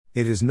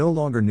It is no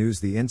longer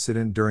news the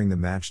incident during the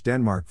match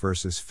Denmark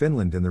vs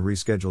Finland in the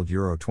rescheduled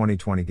Euro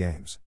 2020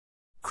 games.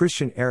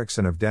 Christian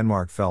Eriksen of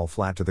Denmark fell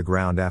flat to the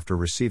ground after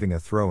receiving a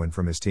throw-in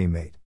from his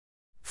teammate.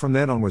 From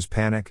then on was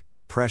panic,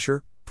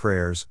 pressure,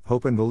 prayers,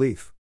 hope and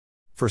belief.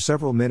 For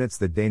several minutes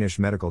the Danish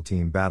medical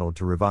team battled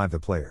to revive the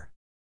player.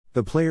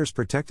 The players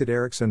protected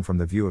Eriksen from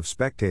the view of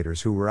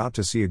spectators who were out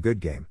to see a good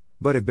game,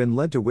 but have been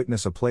led to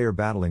witness a player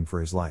battling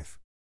for his life.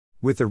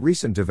 With the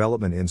recent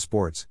development in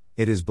sports,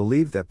 it is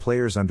believed that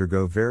players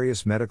undergo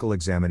various medical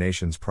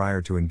examinations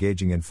prior to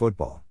engaging in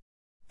football.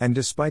 And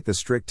despite the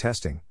strict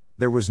testing,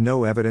 there was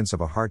no evidence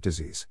of a heart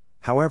disease.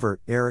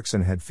 However,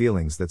 Eriksen had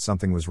feelings that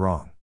something was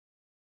wrong.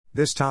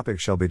 This topic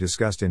shall be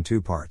discussed in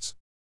two parts.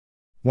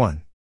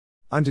 1.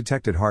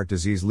 Undetected heart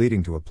disease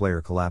leading to a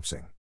player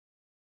collapsing.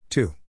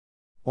 2.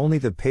 Only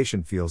the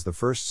patient feels the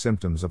first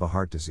symptoms of a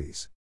heart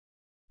disease.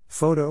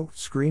 Photo,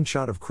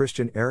 screenshot of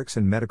Christian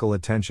Eriksen medical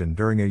attention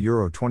during a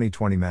Euro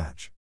 2020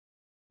 match.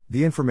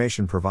 The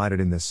information provided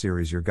in this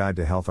series Your Guide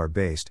to Health are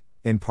based,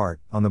 in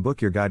part, on the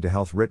book Your Guide to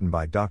Health written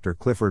by Dr.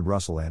 Clifford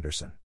Russell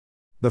Anderson.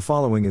 The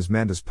following is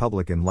meant as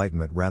public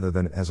enlightenment rather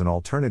than as an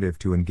alternative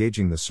to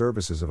engaging the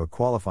services of a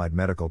qualified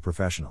medical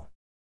professional.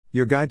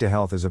 Your Guide to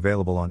Health is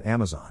available on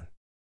Amazon.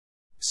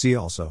 See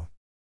also: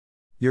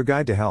 Your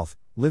Guide to Health,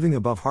 Living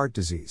Above Heart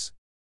Disease.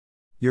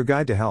 Your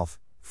Guide to Health,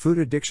 Food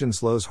Addiction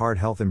Slows Heart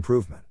Health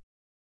Improvement.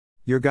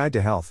 Your Guide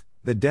to Health,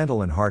 The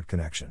Dental and Heart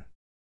Connection.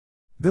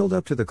 Build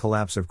up to the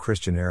collapse of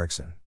Christian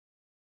Eriksen.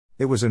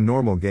 It was a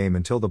normal game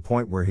until the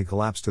point where he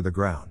collapsed to the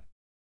ground.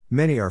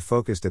 Many are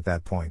focused at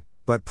that point,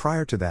 but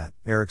prior to that,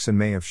 Eriksen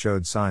may have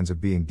showed signs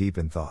of being deep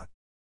in thought.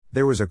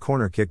 There was a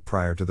corner kick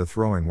prior to the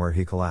throwing where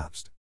he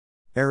collapsed.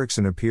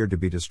 Eriksen appeared to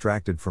be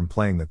distracted from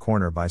playing the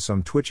corner by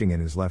some twitching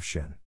in his left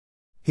shin.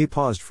 He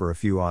paused for a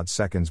few odd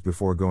seconds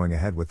before going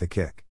ahead with the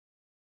kick.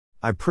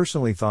 I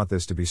personally thought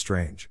this to be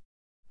strange.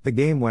 The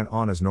game went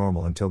on as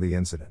normal until the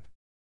incident.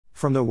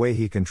 From the way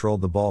he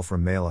controlled the ball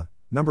from Mæhle,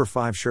 number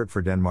 5 shirt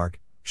for Denmark,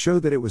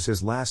 showed that it was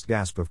his last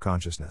gasp of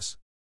consciousness.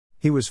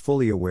 He was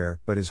fully aware,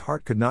 but his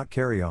heart could not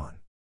carry on.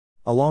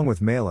 Along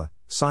with Mæhle,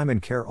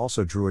 Simon Kjær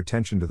also drew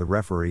attention to the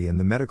referee and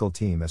the medical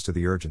team as to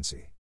the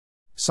urgency.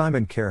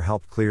 Simon Kjær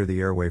helped clear the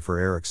airway for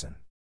Eriksen.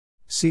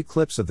 See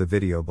clips of the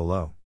video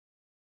below.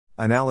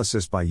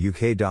 Analysis by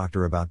UK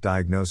doctor about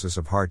diagnosis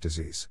of heart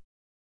disease.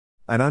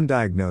 An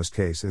undiagnosed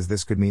case as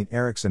this could mean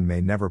Eriksen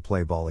may never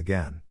play ball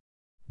again.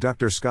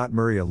 Dr. Scott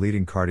Murray, a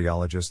leading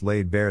cardiologist,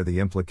 laid bare the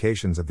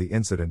implications of the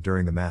incident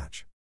during the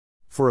match.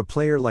 For a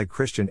player like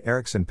Christian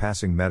Eriksen,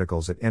 passing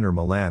medicals at Inter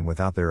Milan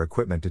without their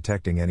equipment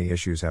detecting any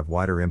issues have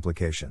wider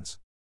implications.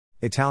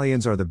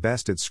 Italians are the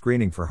best at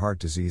screening for heart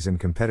disease in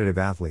competitive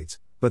athletes,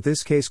 but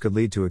this case could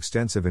lead to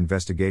extensive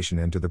investigation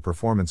into the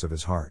performance of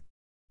his heart.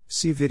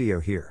 See video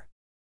here.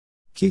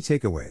 Key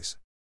takeaways.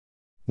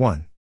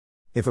 1.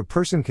 If a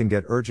person can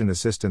get urgent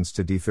assistance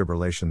to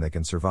defibrillation, they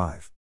can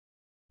survive.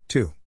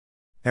 2.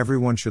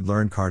 Everyone should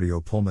learn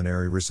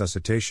cardiopulmonary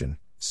resuscitation,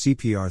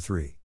 CPR.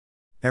 3.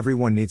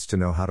 Everyone needs to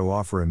know how to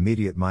offer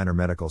immediate minor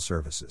medical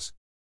services.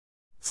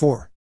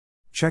 4.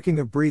 Checking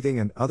of breathing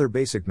and other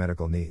basic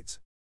medical needs.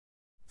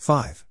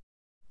 5.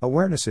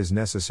 Awareness is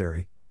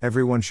necessary.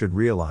 Everyone should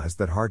realize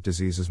that heart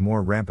disease is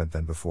more rampant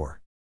than before.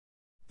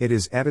 It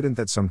is evident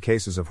that some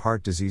cases of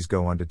heart disease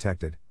go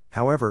undetected.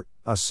 However,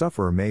 a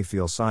sufferer may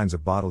feel signs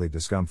of bodily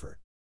discomfort.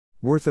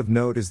 Worth of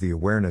note is the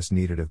awareness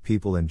needed of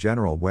people in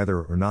general,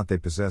 whether or not they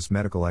possess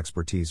medical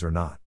expertise or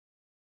not.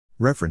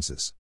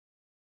 References.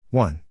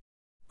 1.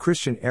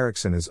 Christian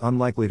Eriksen is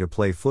unlikely to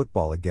play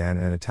football again,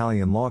 and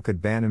Italian law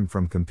could ban him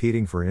from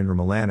competing for Inter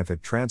Milan if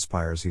it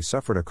transpires he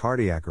suffered a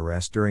cardiac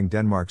arrest during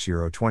Denmark's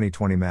Euro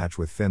 2020 match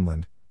with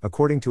Finland,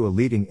 according to a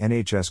leading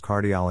NHS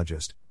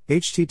cardiologist.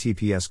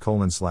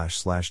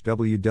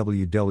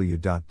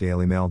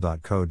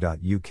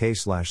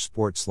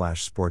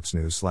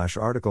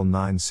 https://www.dailymail.co.uk/sport/sportsnews/article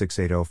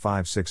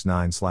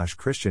 9680569/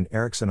 Christian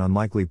Eriksen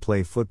unlikely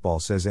play football,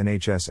 says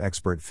NHS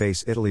expert.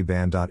 Face Italy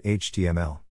ban.html